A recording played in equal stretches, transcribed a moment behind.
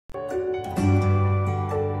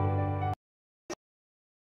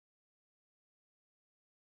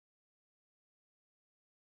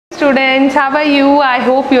students, how are you? I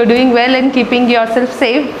hope you're doing well and keeping yourself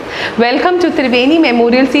safe. Welcome to Triveni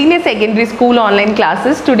Memorial Senior Secondary School online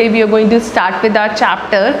classes. Today we are going to start with our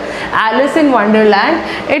chapter Alice in Wonderland.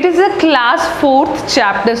 It is a class 4th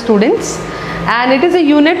chapter, students, and it is a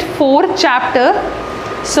unit 4 chapter.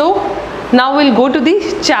 So now we'll go to the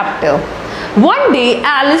chapter. One day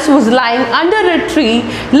Alice was lying under a tree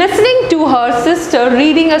listening to her sister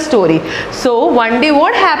reading a story. So one day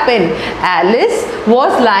what happened? Alice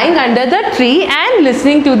was lying under the tree and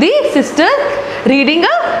listening to the sister reading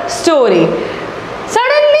a story.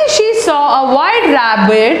 Suddenly she saw a white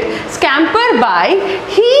rabbit scamper by.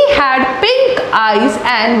 He had pink eyes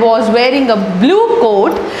and was wearing a blue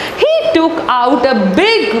coat. He took out a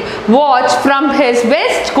big watch from his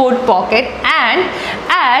waistcoat pocket, and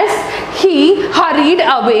as he hurried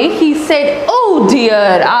away, he said, "Oh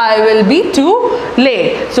dear, I will be too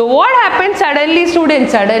late." So what happened suddenly,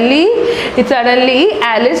 students? Suddenly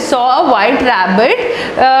Alice saw a white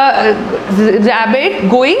rabbit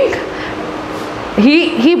going.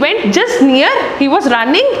 He went just near. He was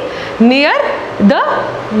running near the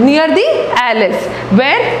Alice.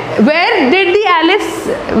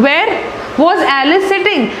 Where was Alice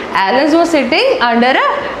sitting? Alice was sitting under a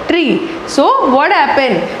tree. So what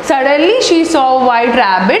happened? Suddenly she saw a white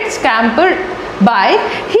rabbit scamper by.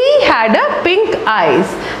 He had a pink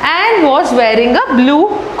eyes and was wearing a blue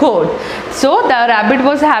coat. So the rabbit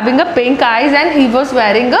was having a pink eyes and he was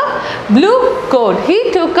wearing a blue coat.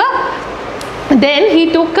 Then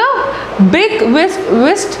he took a big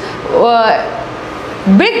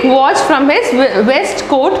watch from his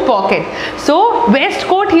waistcoat pocket. So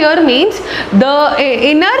waistcoat here means the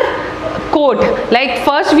inner coat. Like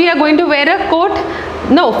first we are going to wear a coat.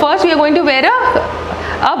 No, first we are going to wear a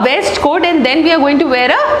waistcoat and then we are going to wear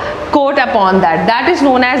a coat upon that. That is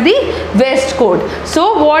known as the waistcoat.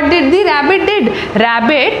 So what did the rabbit did?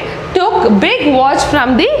 Rabbit took big watch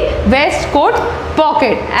from the waistcoat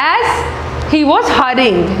pocket. As he was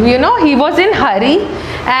hurrying, he was in hurry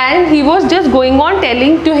and he was just going on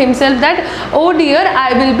telling to himself that, "Oh dear,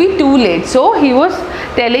 I will be too late." So he was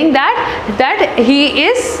telling that he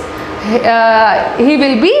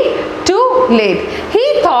will be too late. He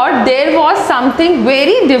thought there was something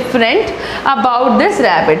very different about this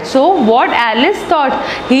rabbit. So what Alice thought?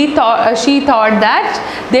 She thought that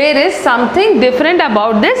there is something different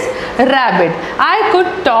about this rabbit.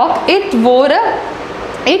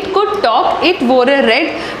 It wore a red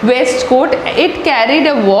waistcoat, it carried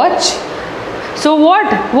a watch. So what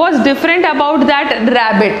was different about that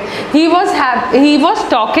rabbit? He was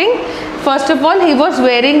talking. First of all, he was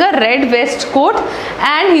wearing a red waistcoat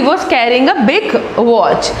and he was carrying a big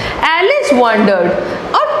watch. Alice wondered,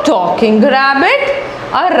 a talking rabbit?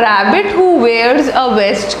 A rabbit who wears a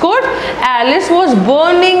waistcoat? Alice was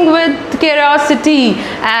burning with curiosity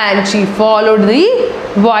and she followed the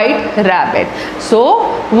white rabbit. So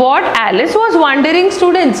what Alice was wondering,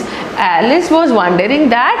 students? Alice was wondering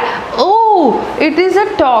that, oh, it is a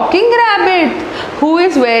talking rabbit who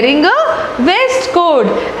is wearing a waistcoat.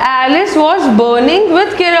 Alice was burning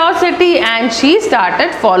with curiosity and she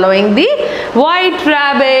started following the white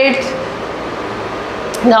rabbit.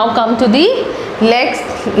 Now come to the next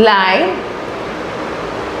line.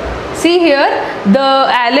 See here, the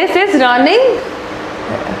Alice is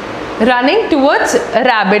running towards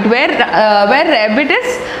rabbit, where rabbit is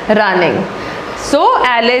running. So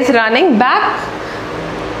Alice running back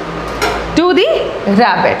to the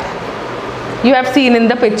rabbit. You have seen in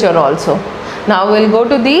the picture also. Now we'll go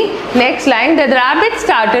to the next line. The rabbit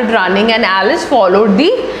started running and Alice followed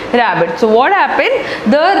the rabbit. So what happened?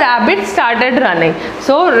 The rabbit started running.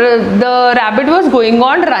 So the rabbit was going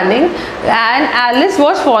on running and Alice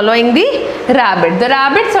was following the rabbit. The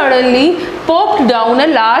rabbit suddenly poked down a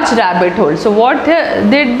large rabbit hole. So what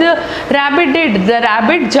did the rabbit did? The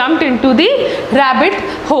rabbit jumped into the rabbit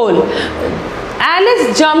hole.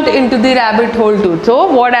 Alice jumped into the rabbit hole too. So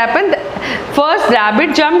what happened? First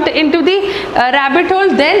rabbit jumped into the rabbit hole,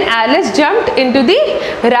 then Alice jumped into the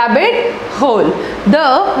rabbit hole.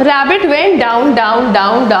 The rabbit went down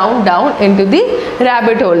into the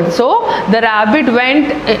rabbit hole. So the rabbit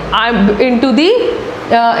went into the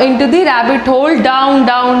rabbit hole, down.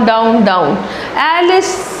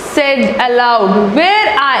 Alice said aloud,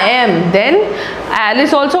 "Where I am." Then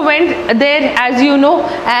Alice also went there, as you know,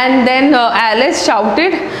 and then Alice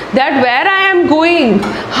shouted that, "Where I am going?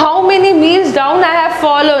 How many miles down I have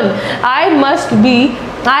fallen? I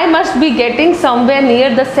must be getting somewhere near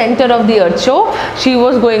the center of the earth." So she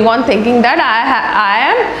was going on thinking that I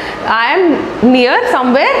am near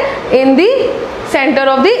somewhere in the center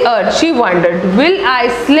of the earth. She wondered, "Will I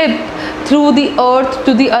slip through the earth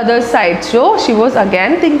to the other side. So she was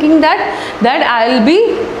again thinking that I'll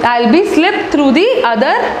be slipped through the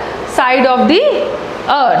other side of the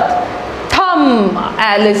earth. Thump!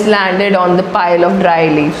 Alice landed on the pile of dry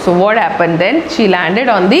leaves. So what happened then? She landed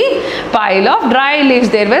on the pile of dry leaves.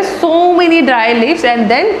 There were so many dry leaves, and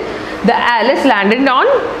then the Alice landed on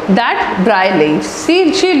that dry leaves.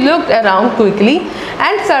 She looked around quickly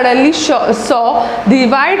and suddenly saw the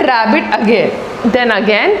white rabbit again. Then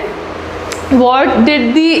again, what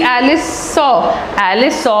did the Alice saw?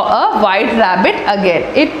 Alice saw a white rabbit again.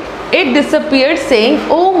 It disappeared, saying,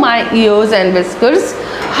 "Oh my ears and whiskers,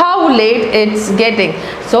 how late it's getting."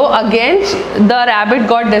 So again the rabbit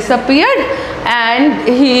got disappeared, and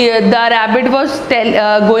the rabbit was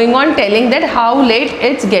going on telling that how late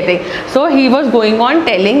it's getting. So he was going on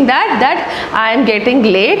telling that I am getting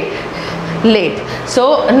late. So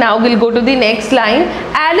now we'll go to the next line.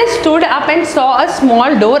 Alice stood up and saw a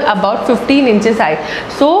small door about 15 inches high.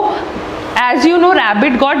 So as you know,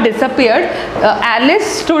 rabbit got disappeared. Alice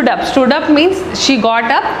stood up. Stood up means she got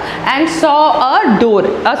up and saw a door,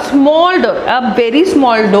 a small door, a very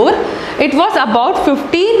small door. It was about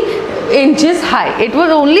 15 inches high. It was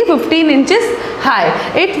only 15 inches high.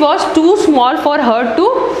 It was too small for her to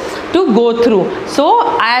go through. So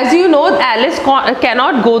as you know, Alice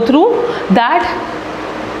cannot go through that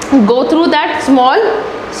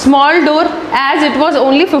small door, as it was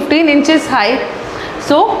only 15 inches high.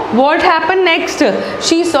 So what happened next?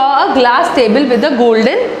 She saw a glass table with a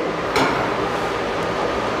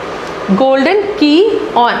golden key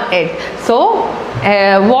on it. So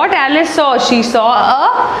what Alice saw? She saw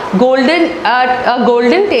a golden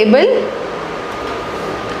table.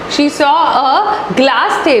 She saw a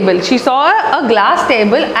glass table. She saw a glass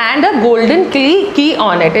table and a golden key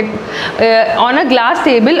on it. On a glass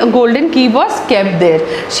table, a golden key was kept there.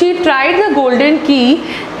 She tried the golden key.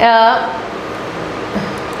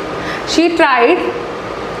 She tried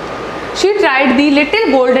the little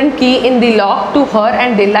golden key in the lock to her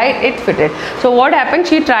and delight it fitted. So what happened?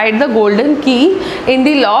 She tried the golden key in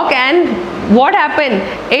the lock, and what happened?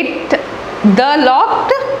 The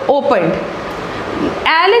lock opened.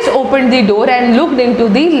 Alice opened the door and looked into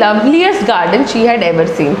the loveliest garden she had ever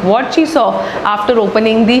seen. What she saw after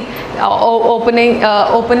opening the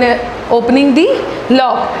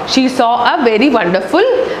lock? She saw a very wonderful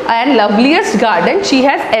and loveliest garden she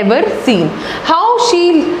has ever seen. How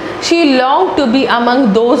she longed to be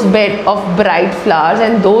among those beds of bright flowers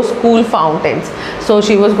and those cool fountains. So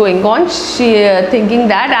she was going on, thinking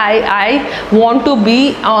that I want to be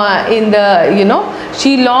in the,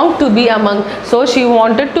 she longed to be among. So she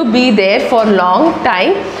wanted to be there for long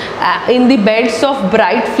time in the beds of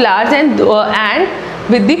bright flowers and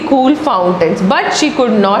with the cool fountains, but she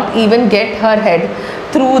could not even get her head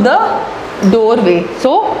through the doorway.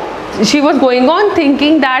 So she was going on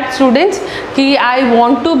thinking that, students, I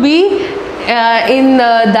want to be in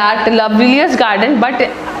that loveliest garden, but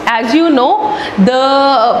as you know,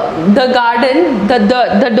 the garden,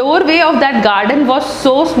 the doorway of that garden was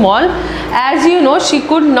so small. As you know, she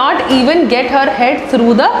could not even get her head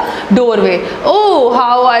through the doorway. "Oh,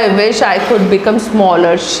 how I wish I could become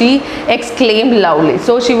smaller," she exclaimed loudly.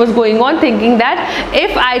 So she was going on thinking that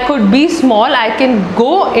if I could be small, I can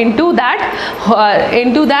go into that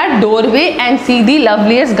doorway and see the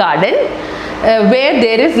loveliest garden where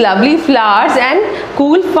there is lovely flowers and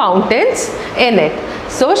cool fountains in it.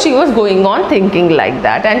 So she was going on thinking like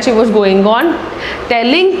that, and she was going on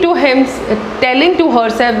telling to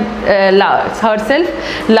herself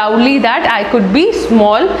loudly that I could be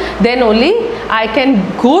small, then only I can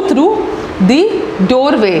go through the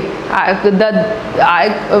doorway.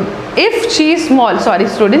 If she is small, sorry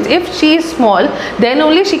students, if she is small, then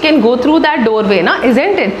only she can go through that doorway,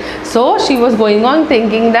 isn't it? So she was going on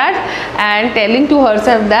thinking that and telling to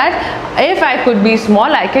herself that if I could be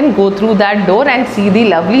small, I can go through that door and see the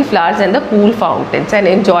lovely flowers and the cool fountains and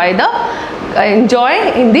enjoy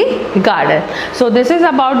in the garden. So this is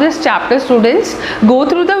about this chapter, students. Go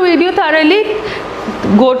through the video thoroughly.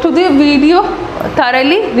 Go to the video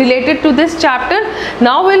thoroughly related to this chapter.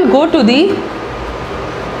 Now we'll go to the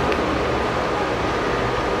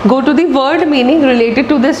word meaning related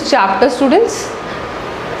to this chapter, students.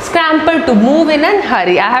 Scramble, to move in and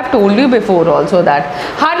hurry. I have told you before also that.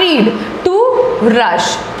 Hurried, to rush.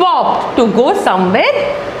 Popped, to go somewhere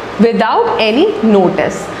without any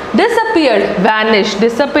notice. Disappeared, vanished.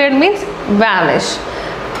 Disappeared means vanish.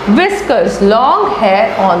 Whiskers, long hair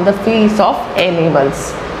on the face of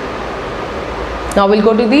animals. Now we'll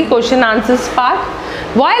go to the question answers part.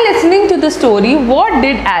 While listening to the story, what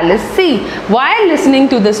did Alice see? While listening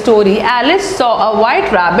to the story, Alice saw a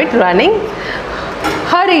white rabbit running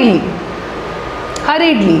hurriedly.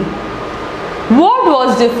 hurriedly. What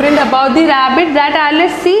was different about the rabbit that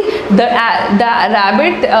Alice see? The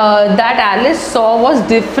rabbit that Alice saw was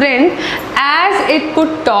different as it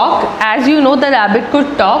could talk. As you know, the rabbit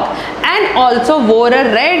could talk and also wore a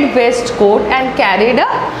red waistcoat and carried a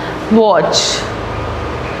watch.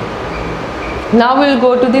 Now we'll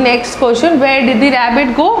go to the next question. Where did the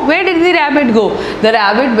rabbit go? Where did the rabbit go? The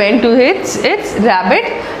rabbit went to its rabbit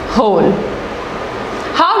hole.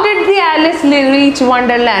 How did the Alice reach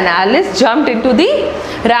Wonderland? Alice jumped into the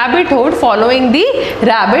rabbit hole following the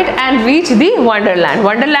rabbit and reached the Wonderland.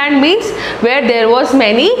 Wonderland means where there was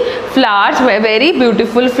many flowers, very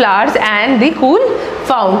beautiful flowers and the cool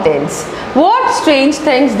fountains. What strange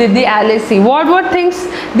things did the Alice see? What things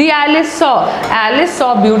the Alice saw? Alice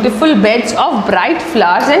saw beautiful beds of bright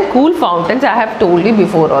flowers and cool fountains. I have told you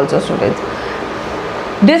before also, students.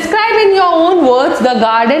 Describe in your own words the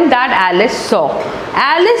garden that Alice saw.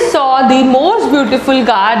 Alice saw the most beautiful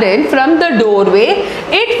garden from the doorway.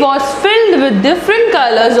 It was filled with different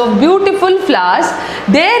colors of beautiful flowers.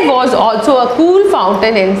 There was also a cool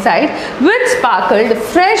fountain inside which sparkled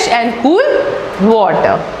fresh and cool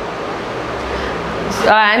water.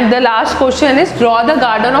 And the last question is, draw the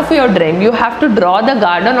garden of your dream. You have to draw the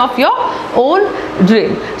garden of your own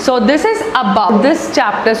dream. So this is about this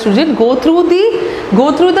chapter, student. Go through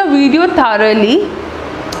the video thoroughly.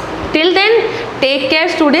 Till then, take care,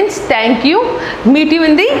 students. Thank you. Meet you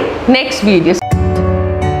in the next video.